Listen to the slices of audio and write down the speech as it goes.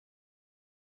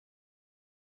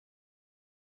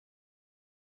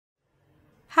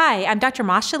Hi, I'm Dr.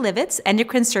 Masha Livhits,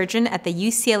 endocrine surgeon at the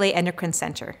UCLA Endocrine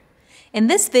Center. In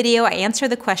this video, I answer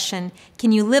the question,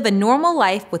 can you live a normal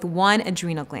life with one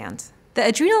adrenal gland? The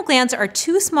adrenal glands are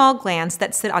two small glands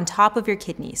that sit on top of your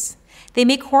kidneys. They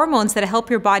make hormones that help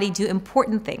your body do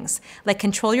important things, like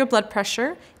control your blood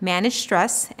pressure, manage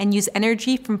stress, and use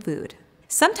energy from food.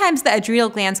 Sometimes the adrenal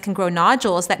glands can grow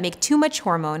nodules that make too much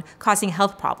hormone, causing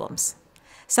health problems.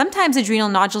 Sometimes adrenal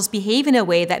nodules behave in a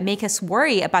way that make us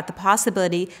worry about the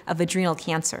possibility of adrenal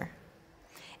cancer.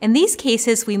 In these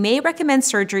cases, we may recommend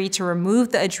surgery to remove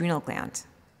the adrenal gland.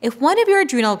 If one of your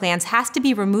adrenal glands has to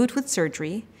be removed with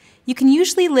surgery, you can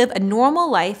usually live a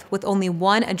normal life with only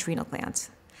one adrenal gland.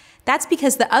 That's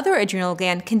because the other adrenal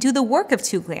gland can do the work of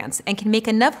two glands and can make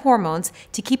enough hormones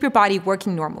to keep your body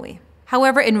working normally.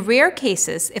 However, in rare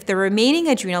cases, if the remaining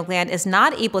adrenal gland is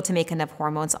not able to make enough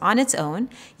hormones on its own,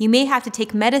 you may have to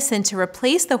take medicine to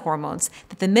replace the hormones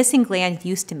that the missing gland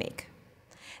used to make.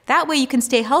 That way you can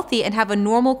stay healthy and have a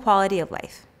normal quality of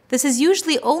life. This is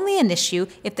usually only an issue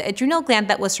if the adrenal gland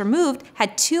that was removed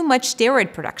had too much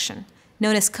steroid production,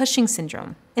 known as Cushing's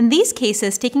syndrome. In these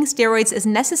cases, taking steroids is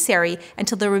necessary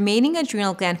until the remaining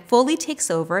adrenal gland fully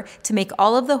takes over to make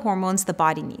all of the hormones the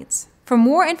body needs. For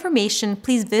more information,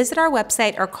 please visit our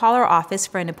website or call our office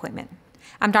for an appointment.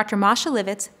 I'm Dr. Masha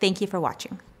Livhits. Thank you for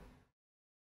watching.